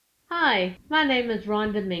Hi, my name is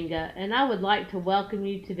Ron Dominga, and I would like to welcome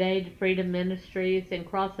you today to Freedom Ministries in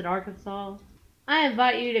Crossett, Arkansas. I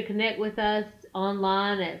invite you to connect with us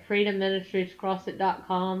online at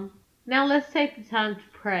freedomministriescrossett.com. Now let's take the time to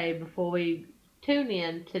pray before we tune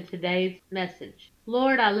in to today's message.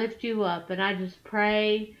 Lord, I lift you up and I just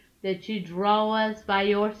pray that you draw us by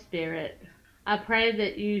your Spirit. I pray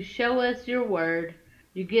that you show us your word.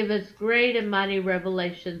 You give us great and mighty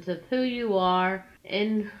revelations of who you are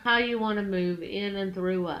and how you want to move in and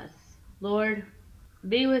through us. Lord,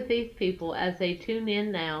 be with these people as they tune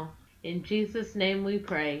in now. In Jesus' name we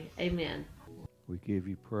pray. Amen. We give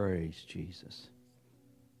you praise, Jesus.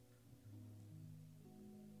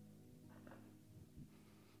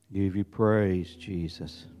 Give you praise,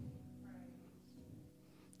 Jesus.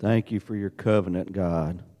 Thank you for your covenant,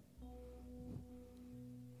 God.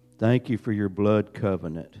 Thank you for your blood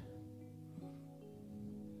covenant.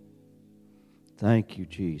 Thank you,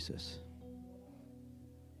 Jesus.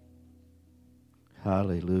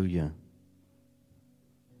 Hallelujah.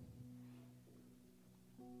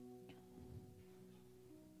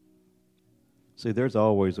 See, there's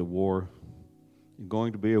always a war. There's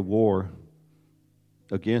going to be a war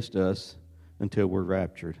against us until we're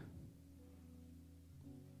raptured.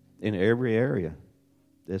 In every area.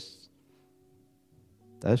 That's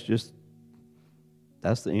the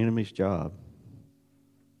enemy's job.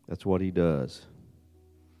 That's what he does.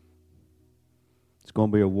 It's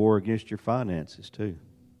going to be a war against your finances too.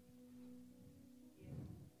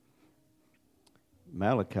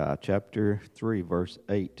 Malachi chapter 3 verse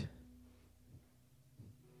 8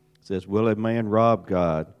 says, "Will a man rob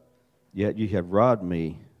God? Yet you have robbed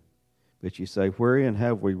me. But you say, wherein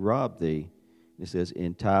have we robbed thee? It says,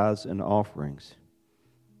 in tithes and offerings.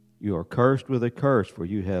 You are cursed with a curse, for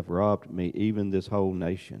you have robbed me, even this whole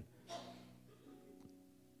nation."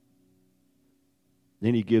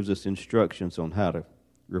 Then he gives us instructions on how to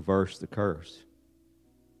reverse the curse.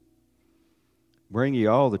 "Bring ye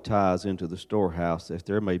all the tithes into the storehouse, that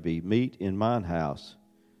there may be meat in mine house.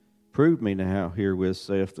 Prove me now herewith,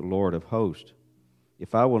 saith the Lord of hosts,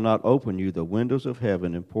 if I will not open you the windows of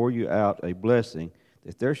heaven and pour you out a blessing,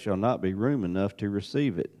 that there shall not be room enough to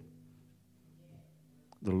receive it."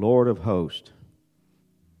 The Lord of hosts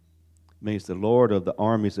means the Lord of the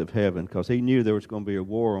armies of heaven, because he knew there was going to be a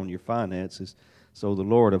war on your finances, so the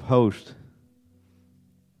Lord of hosts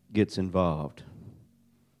gets involved.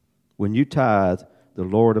 When you tithe, the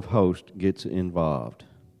Lord of hosts gets involved.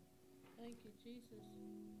 Thank you, Jesus.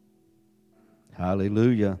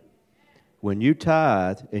 Hallelujah. When you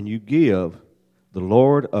tithe and you give, the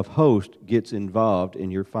Lord of hosts gets involved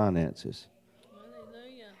in your finances.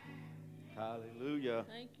 Hallelujah. Hallelujah.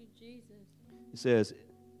 Thank you, Jesus. It says,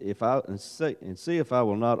 see if I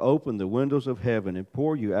will not open the windows of heaven and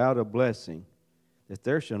pour you out a blessing, that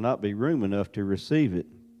there shall not be room enough to receive it.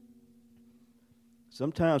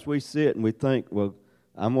 Sometimes we sit and we think, well,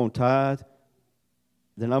 I'm going to tithe,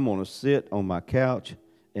 then I'm going to sit on my couch,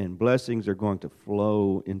 and blessings are going to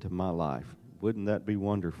flow into my life. Wouldn't that be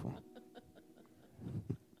wonderful?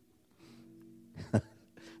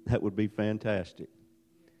 That would be fantastic.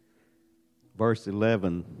 Verse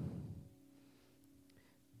 11.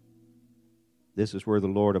 This is where the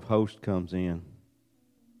Lord of hosts comes in.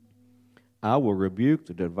 "I will rebuke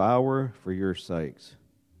the devourer for your sakes.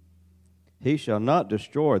 He shall not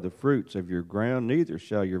destroy the fruits of your ground, neither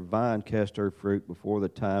shall your vine cast her fruit before the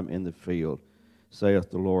time in the field, saith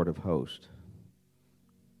the Lord of hosts."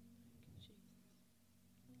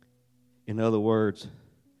 In other words,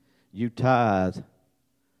 you tithe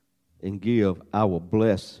and give, I will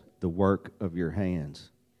bless the work of your hands.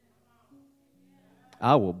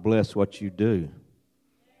 I will bless what you do.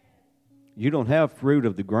 You don't have fruit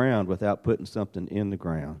of the ground without putting something in the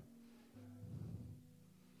ground.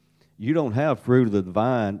 You don't have fruit of the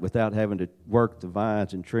vine without having to work the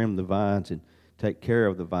vines and trim the vines and take care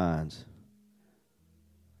of the vines.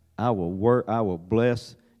 I will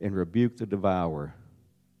bless and rebuke the devourer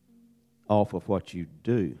off of what you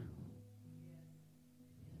do.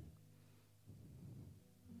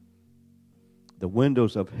 The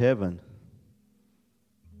windows of heaven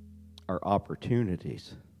are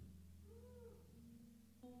opportunities.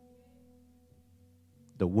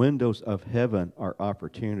 The windows of heaven are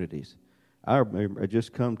opportunities. I remember, it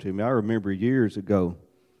just come to me, I remember years ago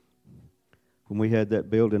when we had that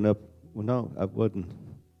building up. Well, no, I wasn't.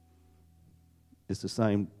 It's the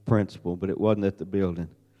same principle, but it wasn't at the building.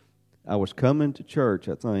 I was coming to church,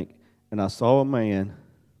 I think, and I saw a man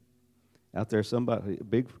out there, somebody, a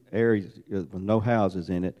big area with no houses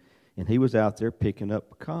in it, and he was out there picking up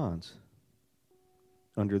pecans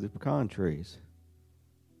under the pecan trees.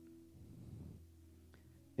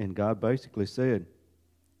 And God basically said,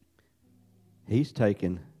 He's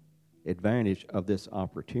taken advantage of this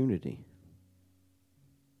opportunity.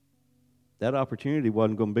 That opportunity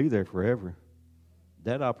wasn't going to be there forever.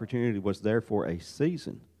 That opportunity was there for a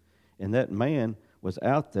season. And that man was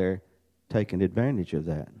out there taking advantage of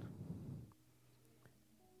that.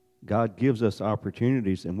 God gives us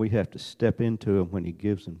opportunities, and we have to step into them when He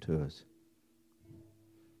gives them to us.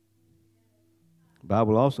 The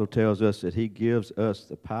Bible also tells us that He gives us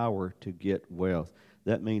the power to get wealth.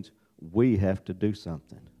 That means we have to do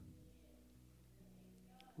something.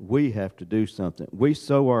 We have to do something. We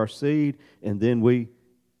sow our seed, and then we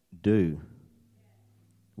do.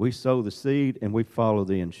 We sow the seed, and we follow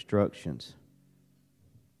the instructions.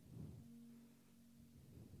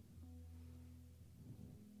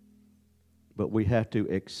 But we have to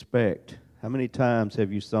expect. How many times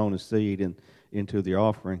have you sown a seed into the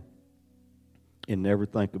offering and never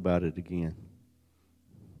think about it again?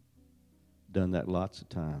 Done that lots of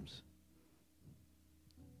times.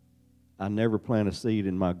 I never plant a seed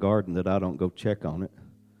in my garden that I don't go check on it.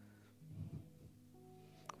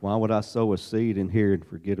 Why would I sow a seed in here and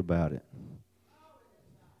forget about it?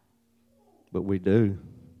 But we do.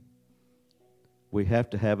 We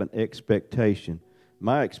have to have an expectation.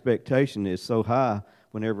 My expectation is so high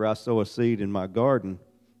whenever I sow a seed in my garden,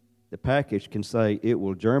 the package can say it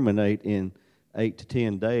will germinate in 8 to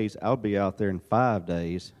 10 days. I'll be out there in 5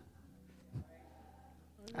 days.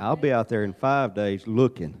 I'll be out there in 5 days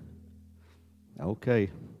looking. Okay,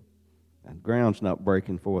 the ground's not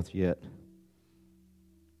breaking forth yet.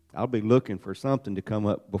 I'll be looking for something to come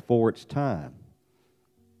up before it's time.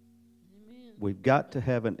 Amen. We've got to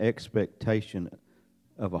have an expectation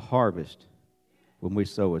of a harvest when we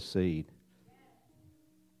sow a seed.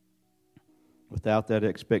 Without that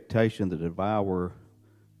expectation, the devourer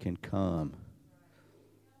can come.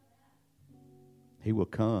 He will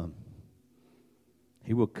come.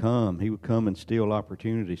 He will come. He will come and steal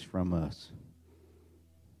opportunities from us.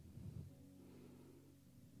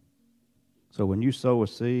 So when you sow a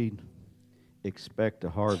seed, expect a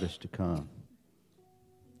harvest to come.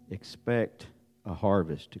 Expect a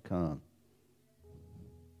harvest to come.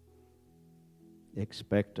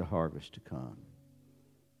 Expect a harvest to come.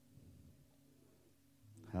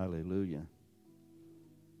 Hallelujah.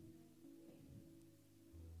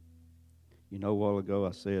 You know, a while ago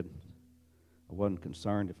I said I wasn't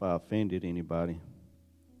concerned if I offended anybody.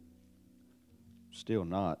 Still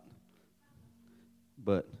not.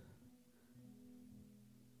 But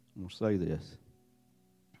I'm going to say this.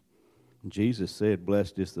 Jesus said,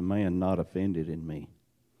 "Blessed is the man not offended in me."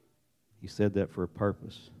 He said that for a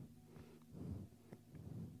purpose.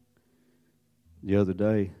 The other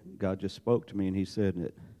day, God just spoke to me and He said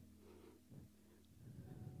that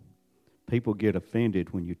people get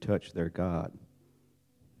offended when you touch their God.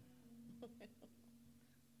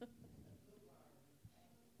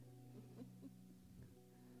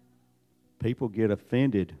 People get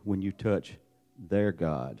offended when you touch their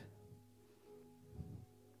God.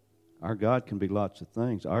 Our God can be lots of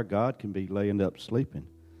things. Our God can be laying up sleeping.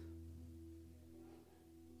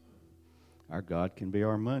 Our God can be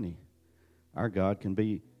our money. Our God can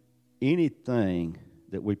be anything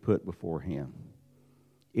that we put before Him.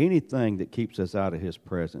 Anything that keeps us out of His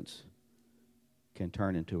presence can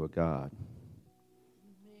turn into a God.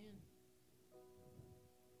 Amen.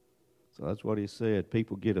 So that's what He said.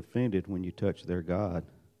 People get offended when you touch their God.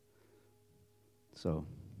 So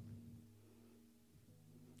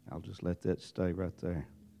I'll just let that stay right there.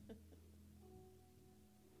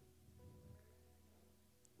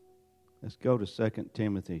 Let's go to 2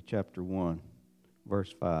 Timothy chapter 1,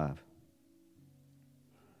 verse 5.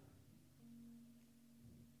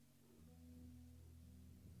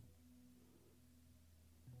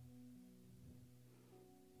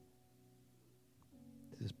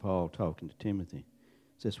 This is Paul talking to Timothy.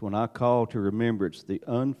 It says, "When I call to remembrance the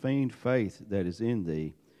unfeigned faith that is in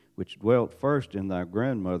thee, which dwelt first in thy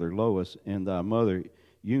grandmother Lois and thy mother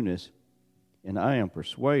Eunice, and I am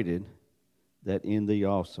persuaded that in thee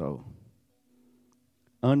also."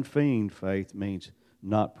 Unfeigned faith means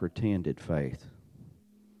not pretended faith.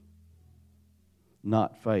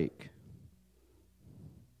 Not fake.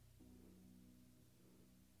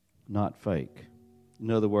 Not fake.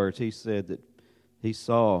 In other words, he said that he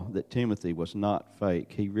saw that Timothy was not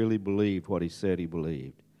fake. He really believed what he said he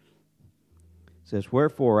believed. It says,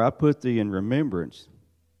 "Wherefore I put thee in remembrance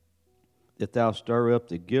that thou stir up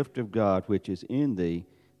the gift of God which is in thee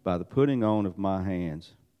by the putting on of my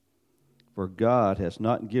hands. For God has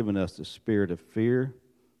not given us the spirit of fear,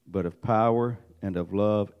 but of power and of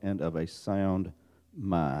love and of a sound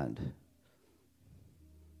mind."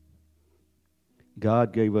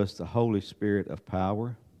 God gave us the Holy Spirit of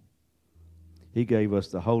power. He gave us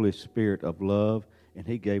the Holy Spirit of love, and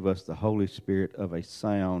He gave us the Holy Spirit of a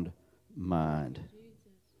sound mind.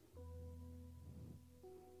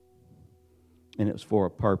 And it's for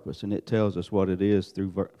a purpose, and it tells us what it is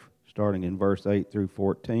through starting in verse 8 through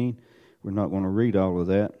 14. We're not going to read all of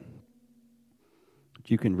that, but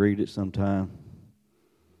you can read it sometime.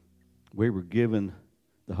 We were given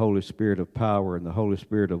the Holy Spirit of power and the Holy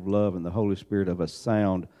Spirit of love and the Holy Spirit of a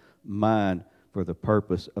sound mind for the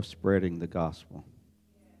purpose of spreading the gospel.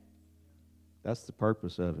 That's the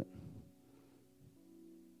purpose of it.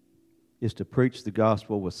 Is to preach the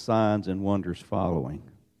gospel with signs and wonders following.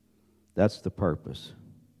 That's the purpose.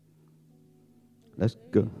 Let's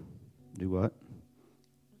go. Do what?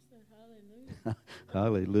 Hallelujah.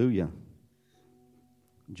 Hallelujah.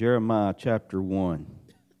 Jeremiah chapter 1,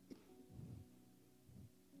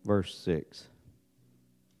 verse 6.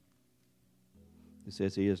 It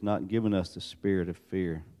says, He has not given us the spirit of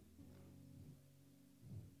fear.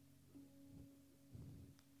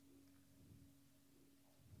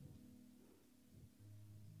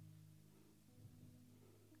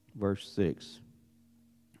 Verse 6.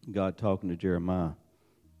 God talking to Jeremiah.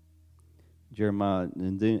 Jeremiah,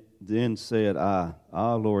 and then said I,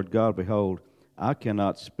 Ah, Lord God, behold, I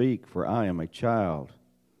cannot speak, for I am a child.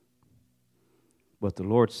 But the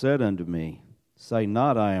Lord said unto me, Say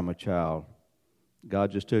not, I am a child.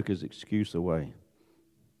 God just took his excuse away.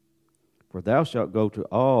 For thou shalt go to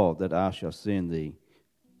all that I shall send thee,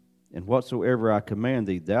 and whatsoever I command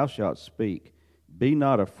thee, thou shalt speak. Be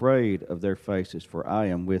not afraid of their faces, for I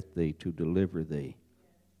am with thee to deliver thee,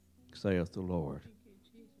 saith the Lord.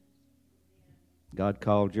 God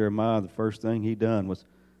called Jeremiah. The first thing he done was,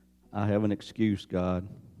 I have an excuse, God.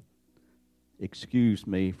 Excuse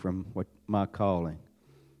me from my calling.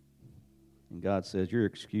 And God says, your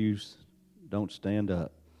excuse, don't stand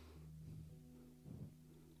up.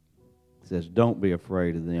 He says, don't be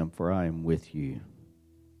afraid of them, for I am with you.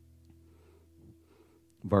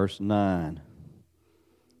 Verse 9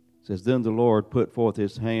 says, Then the Lord put forth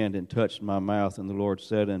his hand and touched my mouth, and the Lord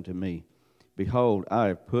said unto me, Behold, I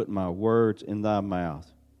have put my words in thy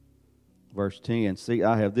mouth. Verse 10, See,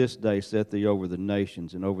 I have this day set thee over the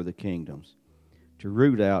nations and over the kingdoms, to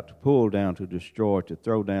root out, to pull down, to destroy, to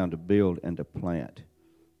throw down, to build, and to plant.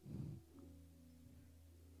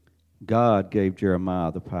 God gave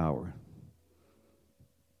Jeremiah the power.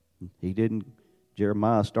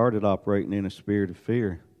 Jeremiah started operating in a spirit of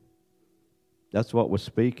fear. That's what was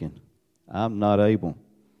speaking. I'm not able.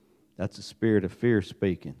 That's the spirit of fear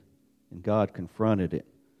speaking. And God confronted it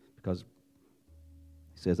because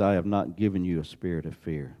he says, I have not given you a spirit of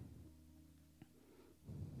fear.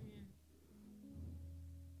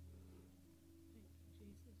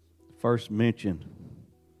 First mention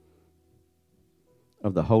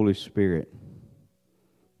of the Holy Spirit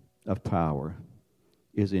of power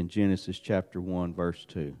is in Genesis chapter 1, verse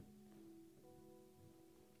 2.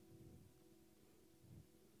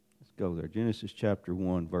 Let's go there. Genesis chapter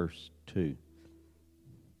 1, verse 2.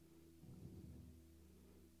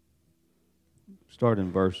 Start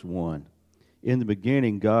in verse 1. In the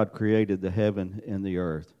beginning, God created the heaven and the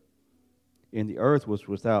earth. And the earth was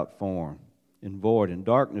without form and void, and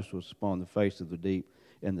darkness was upon the face of the deep,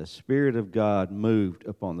 and the Spirit of God moved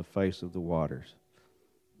upon the face of the waters.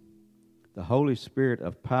 The Holy Spirit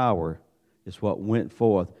of power is what went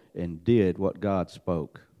forth and did what God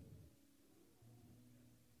spoke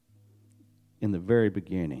in the very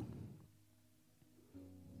beginning.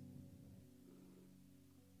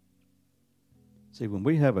 See, when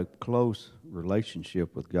we have a close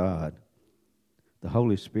relationship with God, the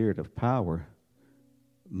Holy Spirit of power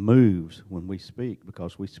moves when we speak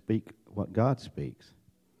because we speak what God speaks.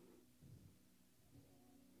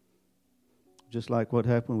 Just like what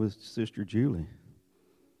happened with Sister Julie.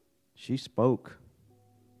 She spoke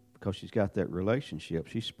because she's got that relationship.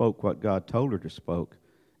 She spoke what God told her to spoke,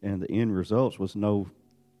 and the end result was no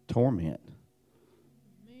torment.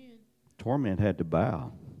 Amen. Torment had to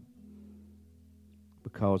bow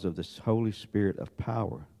because of this Holy Spirit of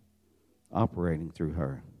power operating through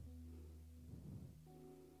her.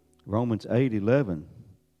 Romans 8:11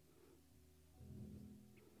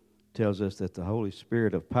 tells us that the Holy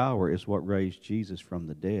Spirit of power is what raised Jesus from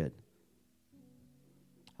the dead.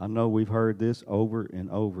 I know we've heard this over and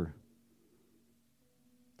over,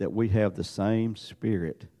 that we have the same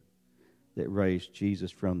Spirit that raised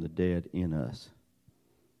Jesus from the dead in us.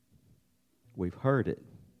 We've heard it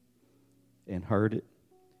and heard it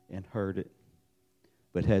and heard it,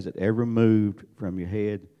 but has it ever moved from your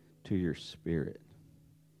head to your spirit?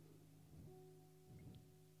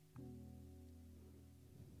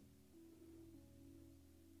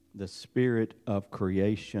 The spirit of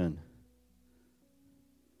creation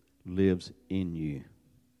lives in you.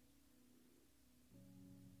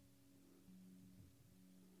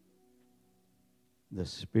 The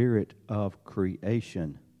spirit of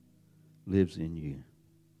creation lives in you.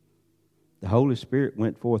 The Holy Spirit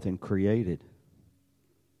went forth and created.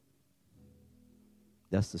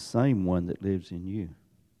 That's the same one that lives in you.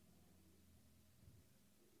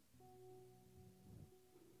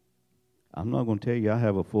 I'm not going to tell you I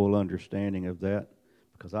have a full understanding of that,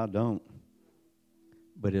 because I don't.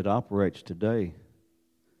 But it operates today,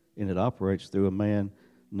 and it operates through a man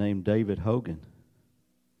named David Hogan.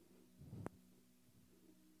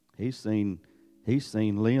 He's seen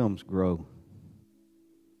limbs grow.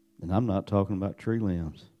 And I'm not talking about tree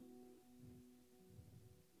limbs.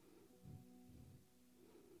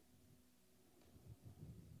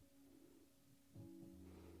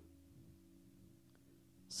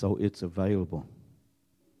 So it's available.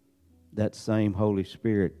 That same Holy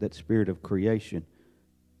Spirit, that spirit of creation,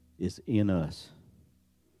 is in us.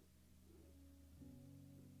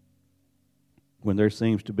 When there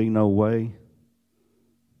seems to be no way,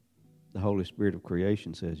 the Holy Spirit of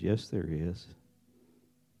creation says, yes, there is.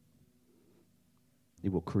 He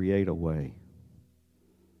will create a way.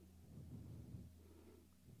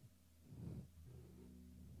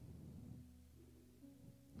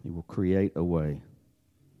 He will create a way.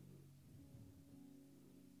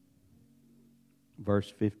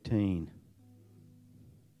 Verse 15.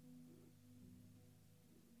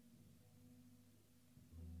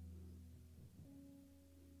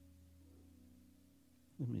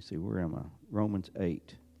 Let me see, where am I? Romans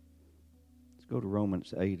 8. Let's go to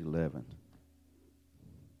Romans 8:11.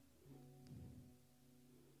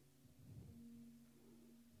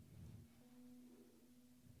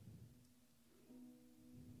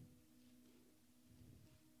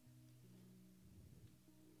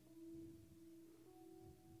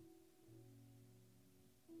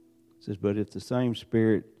 It says, but if the same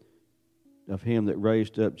Spirit of him that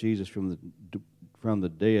raised up Jesus from the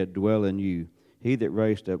dead dwell in you, he that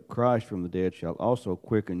raised up Christ from the dead shall also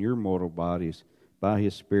quicken your mortal bodies by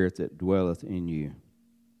his Spirit that dwelleth in you.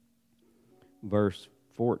 Verse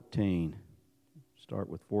 14. Start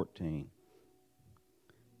with 14.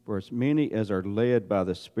 For as many as are led by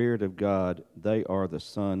the Spirit of God, they are the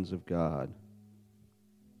sons of God.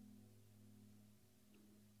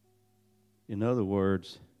 In other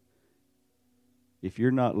words, if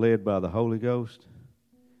you're not led by the Holy Ghost,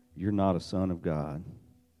 you're not a son of God.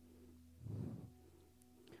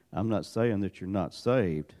 I'm not saying that you're not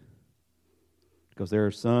saved, because there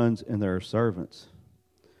are sons and there are servants.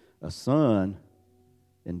 A son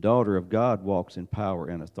and daughter of God walks in power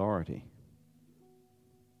and authority.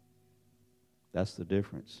 That's the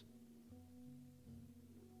difference.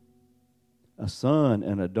 A son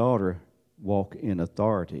and a daughter walk in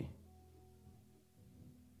authority.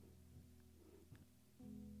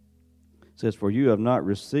 It says, for you have not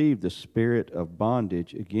received the spirit of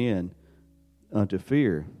bondage again unto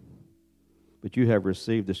fear, but you have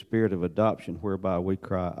received the spirit of adoption, whereby we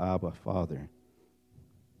cry, Abba, Father.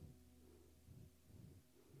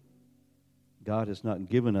 God has not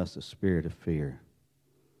given us a spirit of fear.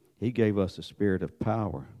 He gave us a spirit of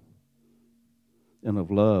power and of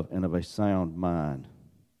love and of a sound mind.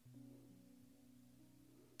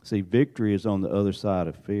 See, victory is on the other side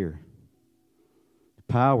of fear.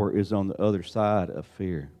 Power is on the other side of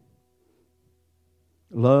fear.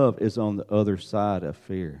 Love is on the other side of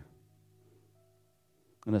fear.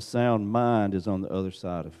 And a sound mind is on the other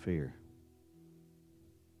side of fear.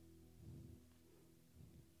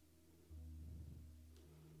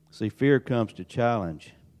 See, fear comes to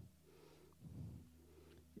challenge.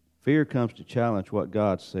 Fear comes to challenge what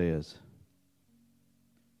God says.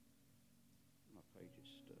 My page is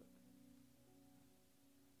stuck.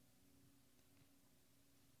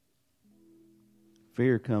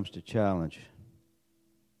 Fear comes to challenge.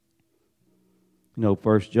 You know,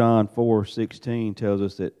 1 John 4:16 tells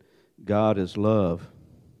us that God is love.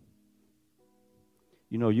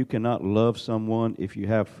 You know, you cannot love someone if you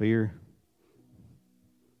have fear.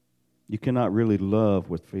 You cannot really love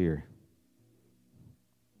with fear.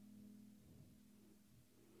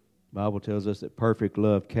 The Bible tells us that perfect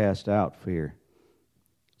love casts out fear.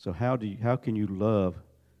 So how can you love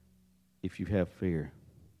if you have fear?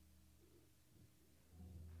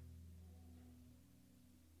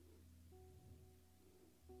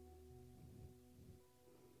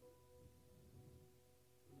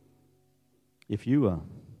 If you, I'll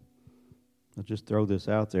just throw this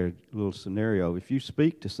out there, a little scenario. If you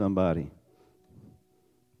speak to somebody,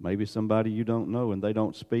 maybe somebody you don't know, and they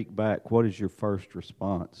don't speak back, what is your first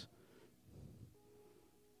response?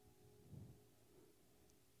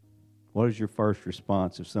 What is your first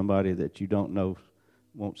response if somebody that you don't know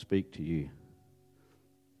won't speak to you?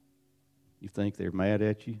 You think they're mad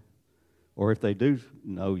at you? Or if they do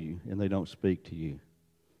know you and they don't speak to you?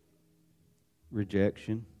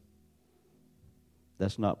 Rejection.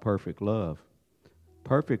 That's not perfect love.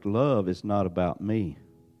 Perfect love is not about me.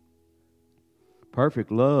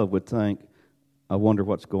 Perfect love would think, I wonder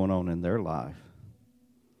what's going on in their life,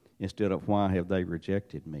 instead of why have they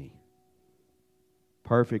rejected me.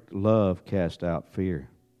 Perfect love casts out fear.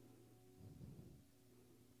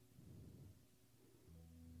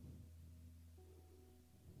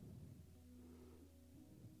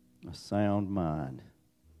 A sound mind.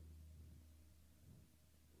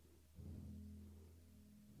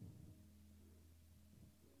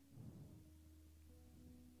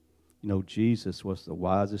 You know, Jesus was the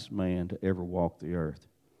wisest man to ever walk the earth.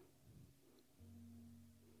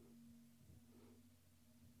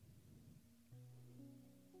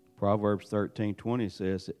 Proverbs 13:20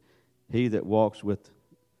 says that he that walks with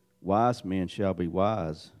wise men shall be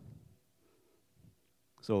wise.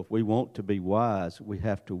 So if we want to be wise, we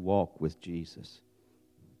have to walk with Jesus.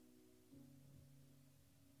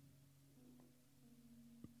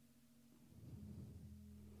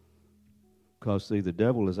 Because, see, the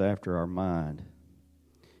devil is after our mind.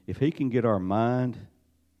 If he can get our mind,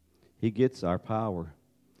 he gets our power.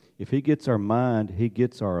 If he gets our mind, he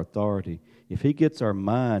gets our authority. If he gets our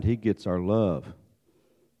mind, he gets our love.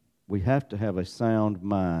 We have to have a sound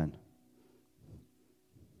mind.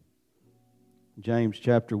 James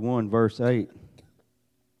chapter 1, verse 8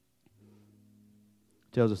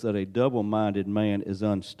 tells us that a double-minded man is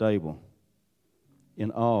unstable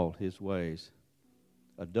in all his ways.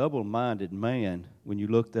 A double-minded man, when you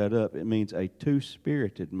look that up, it means a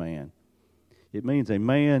two-spirited man. It means a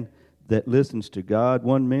man that listens to God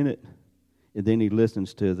 1 minute, and then he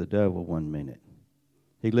listens to the devil 1 minute.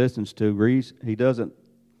 He listens to reason. He doesn't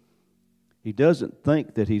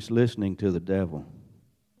think that he's listening to the devil.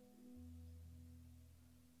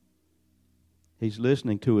 He's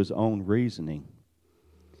listening to his own reasoning.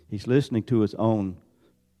 He's listening to his own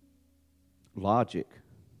logic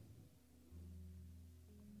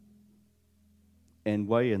and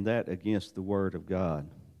weighing that against the Word of God.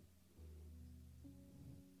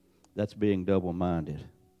 That's being double-minded.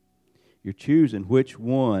 You're choosing which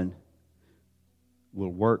one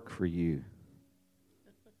will work for you.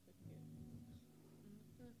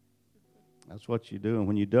 That's what you're doing.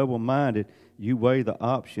 When you're double-minded, you weigh the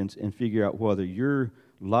options and figure out whether your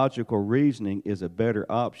logical reasoning is a better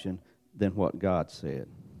option than what God said.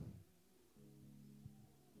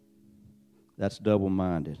 That's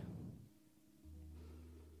double-minded.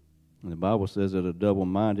 And the Bible says that a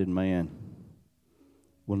double-minded man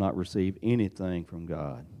will not receive anything from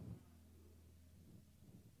God.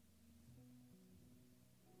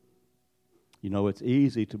 You know, it's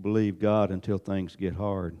easy to believe God until things get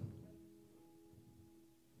hard.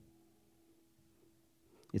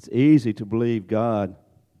 It's easy to believe God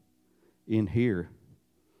in here.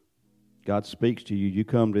 God speaks to you. You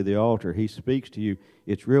come to the altar. He speaks to you.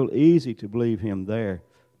 It's real easy to believe Him there.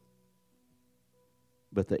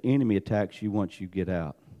 But the enemy attacks you once you get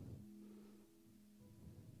out.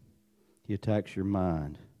 He attacks your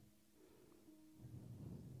mind.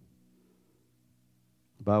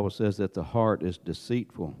 The Bible says that the heart is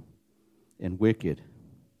deceitful and wicked.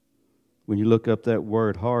 When you look up that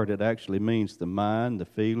word heart, it actually means the mind, the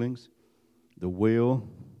feelings, the will,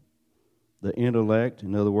 the intellect.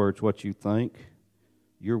 In other words, what you think,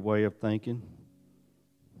 your way of thinking.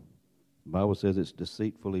 The Bible says it's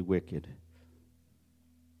deceitfully wicked.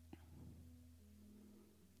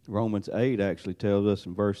 Romans 8 actually tells us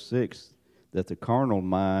in verse 6 that the carnal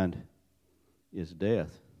mind is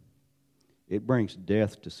death. It brings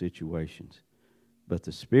death to situations. But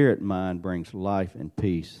the spirit mind brings life and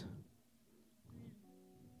peace.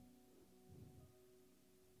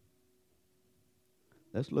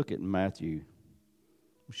 Let's look at Matthew.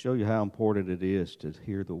 We'll show you how important it is to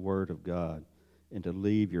hear the Word of God and to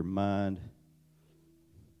leave your mind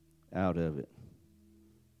out of it.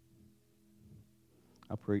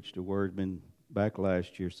 I preached a word been back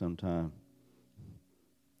last year sometime.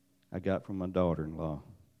 I got from my daughter-in-law.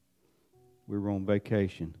 We were on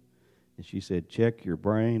vacation, and she said, "Check your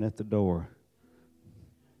brain at the door."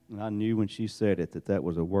 And I knew when she said it that that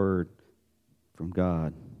was a word from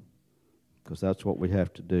God, because that's what we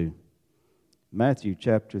have to do. Matthew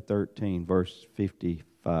chapter 13, verse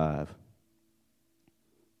 55.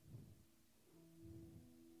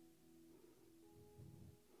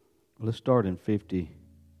 Let's start in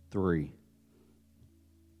 53. It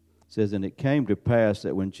says, "And it came to pass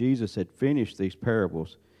that when Jesus had finished these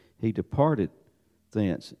parables, he departed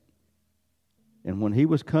thence And when he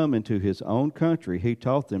was come into his own country, he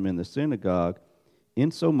taught them in the synagogue,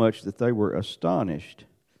 insomuch that they were astonished,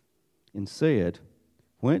 and said,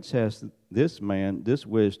 Whence has this man this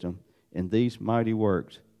wisdom and these mighty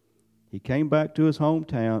works? He came back to his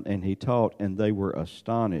hometown, and he taught, and they were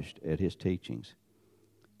astonished at his teachings.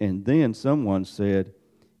 And then someone said,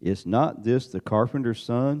 Is not this the carpenter's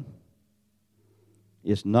son?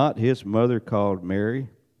 Is not his mother called Mary?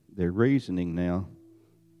 They're reasoning now.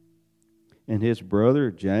 And his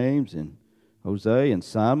brother James and Jose and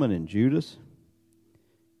Simon and Judas?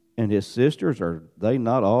 And his sisters, are they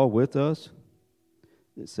not all with us?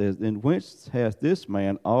 It says, Then whence hath this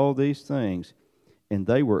man all these things? And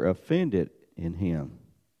they were offended in him.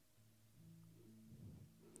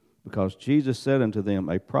 Because Jesus said unto them,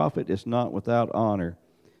 A prophet is not without honor,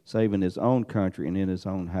 save in his own country and in his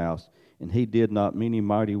own house. And he did not many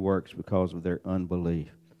mighty works because of their unbelief.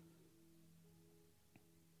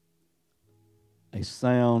 A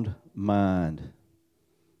sound mind.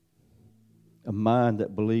 A mind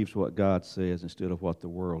that believes what God says instead of what the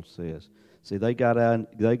world says. See, they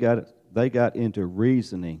got into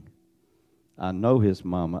reasoning. I know his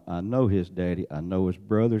mama, I know his daddy, I know his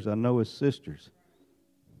brothers, I know his sisters.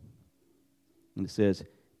 And it says,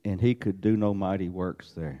 and he could do no mighty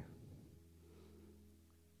works there.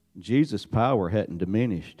 Jesus' power hadn't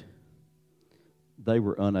diminished. They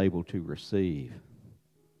were unable to receive.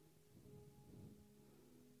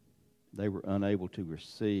 They were unable to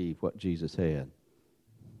receive what Jesus had.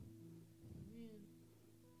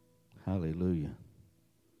 Hallelujah.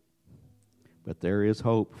 But there is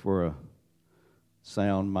hope for a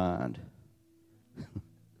sound mind.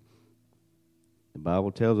 The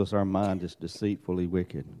Bible tells us our mind is deceitfully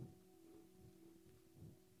wicked.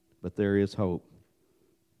 But there is hope.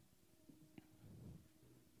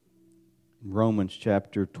 Romans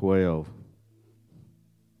chapter 12,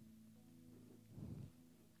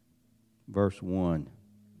 verse 1.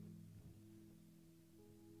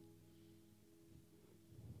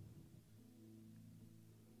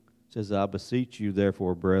 It says, I beseech you,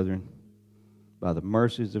 therefore, brethren, by the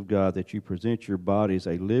mercies of God, that you present your bodies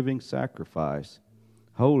a living sacrifice,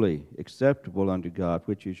 holy, acceptable unto God,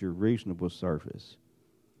 which is your reasonable service.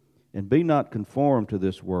 And be not conformed to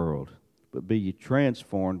this world, but be ye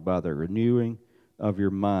transformed by the renewing of your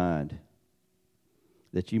mind,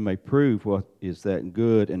 that you may prove what is that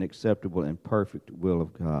good and acceptable and perfect will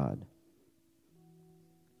of God.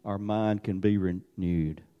 Our mind can be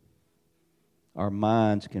renewed. Our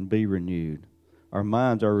minds can be renewed. Our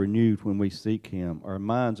minds are renewed when we seek Him. Our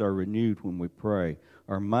minds are renewed when we pray.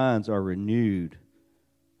 Our minds are renewed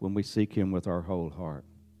when we seek Him with our whole heart.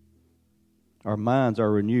 Our minds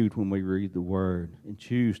are renewed when we read the Word and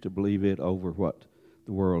choose to believe it over what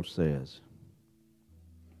the world says.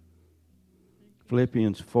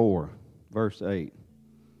 Philippians 4, verse 8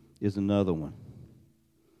 is another one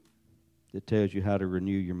that tells you how to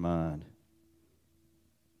renew your mind.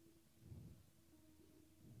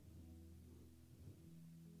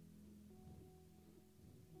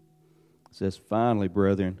 It says, finally,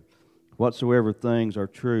 brethren, whatsoever things are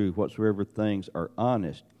true, whatsoever things are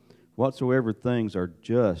honest, whatsoever things are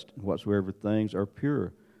just, whatsoever things are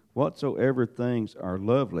pure, whatsoever things are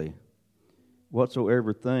lovely,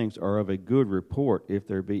 whatsoever things are of a good report, if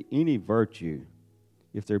there be any virtue,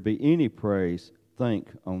 if there be any praise, think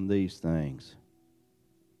on these things.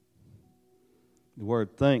 The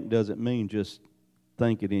word think doesn't mean just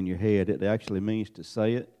think it in your head. It actually means to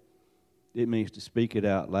say it. It means to speak it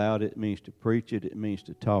out loud. It means to preach it. It means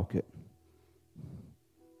to talk it.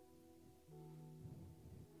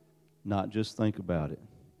 Not just think about it.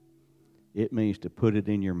 It means to put it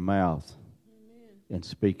in your mouth and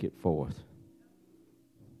speak it forth.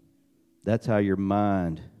 That's how your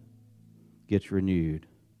mind gets renewed.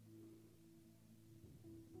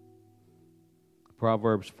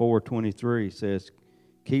 Proverbs 4:23 says,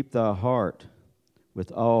 keep thy heart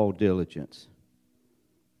with all diligence,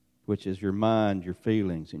 which is your mind, your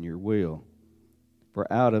feelings, and your will.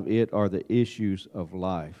 For out of it are the issues of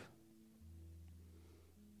life.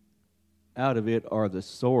 Out of it are the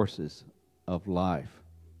sources of life.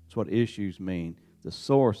 That's what issues mean, the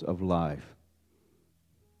source of life.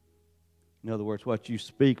 In other words, what you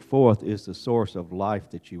speak forth is the source of life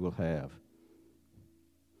that you will have.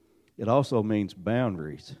 It also means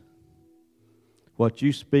boundaries. What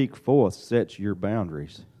you speak forth sets your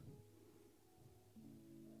boundaries.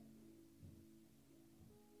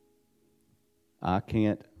 I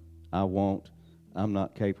can't, I won't, I'm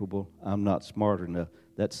not capable, I'm not smart enough.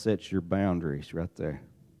 That sets your boundaries right there.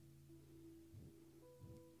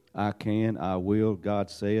 I can, I will, God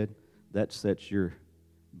said, that sets your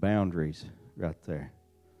boundaries right there.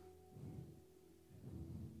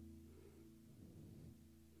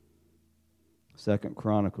 2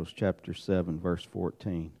 Chronicles chapter 7, verse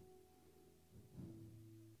 14.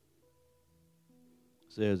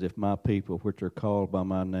 It says, if my people, which are called by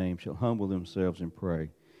my name, shall humble themselves and pray,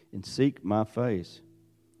 and seek my face,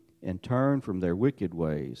 and turn from their wicked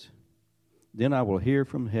ways, then I will hear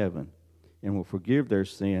from heaven, and will forgive their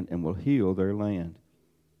sin, and will heal their land.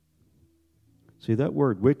 See, that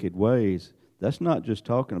word wicked ways, that's not just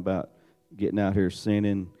talking about getting out here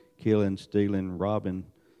sinning, killing, stealing, robbing,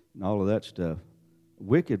 and all of that stuff.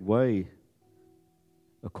 Wicked way,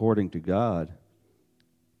 according to God,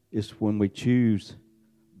 is when we choose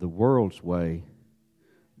the world's way,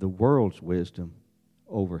 the world's wisdom,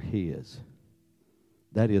 over His.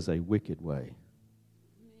 That is a wicked way.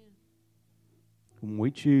 When we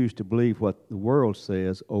choose to believe what the world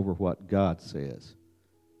says over what God says,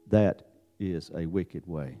 that is a wicked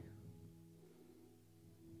way.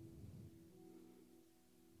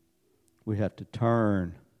 We have to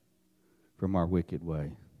turn from our wicked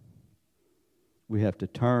way. We have to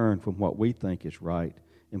turn from what we think is right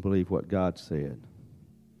and believe what God said.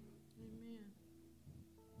 Amen.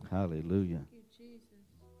 Hallelujah. Thank you, Jesus.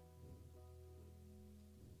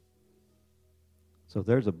 So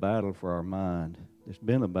there's a battle for our mind. There's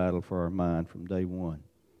been a battle for our mind from day one.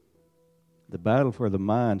 The battle for the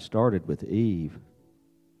mind started with Eve.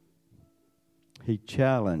 The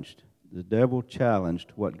devil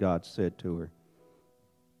challenged what God said to her.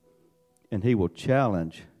 And he will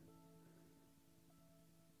challenge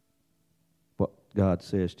what God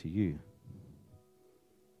says to you.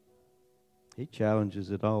 He challenges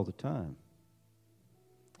it all the time.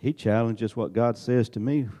 He challenges what God says to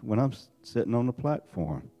me when I'm sitting on the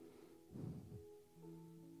platform.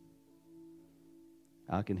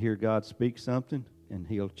 I can hear God speak something, and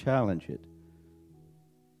He'll challenge it.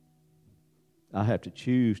 I have to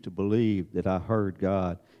choose to believe that I heard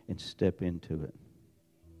God and step into it.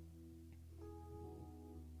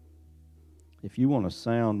 If you want a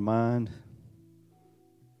sound mind,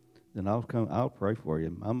 then I'll pray for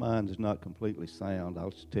you. My mind is not completely sound.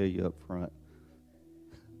 I'll just tell you up front.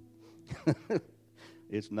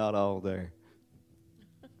 It's not all there.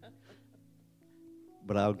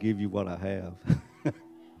 But I'll give you what I have.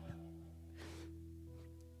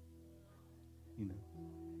 You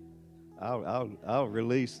know, I'll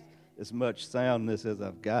release as much soundness as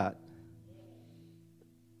I've got.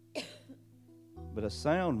 But a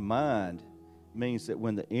sound mind means that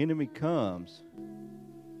when the enemy comes,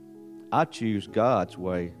 I choose God's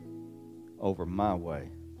way over my way.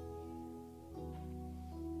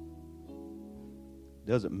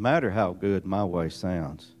 Doesn't matter how good my way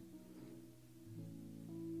sounds.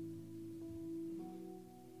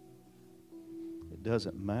 It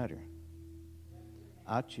doesn't matter.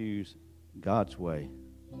 I choose God's way.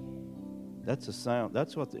 That's a sound.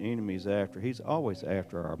 That's what the enemy's after. He's always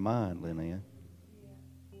after our mind, Lynn.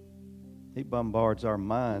 He bombards our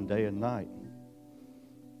mind day and night.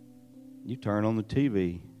 You turn on the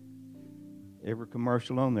TV, every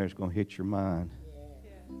commercial on there is going to hit your mind.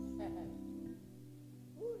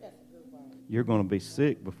 You're going to be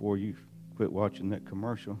sick before you quit watching that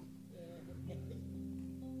commercial.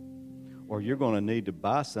 Or you're going to need to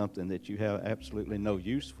buy something that you have absolutely no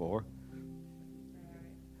use for.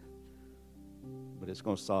 But it's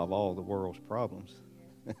going to solve all the world's problems.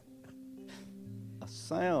 A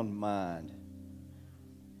sound mind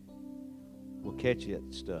will catch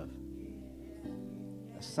that stuff.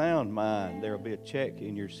 A sound mind, there will be a check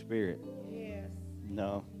in your spirit. Yes.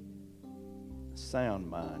 No. A sound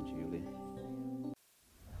mind, Julie.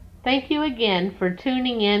 Thank you again for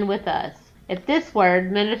tuning in with us. If this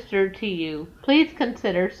word ministered to you, please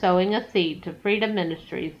consider sowing a seed to Freedom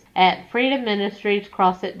Ministries at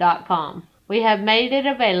freedomministriescrossit.com. We have made it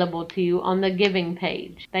available to you on the giving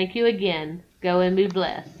page. Thank you again. Go and be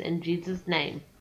blessed. In Jesus' name.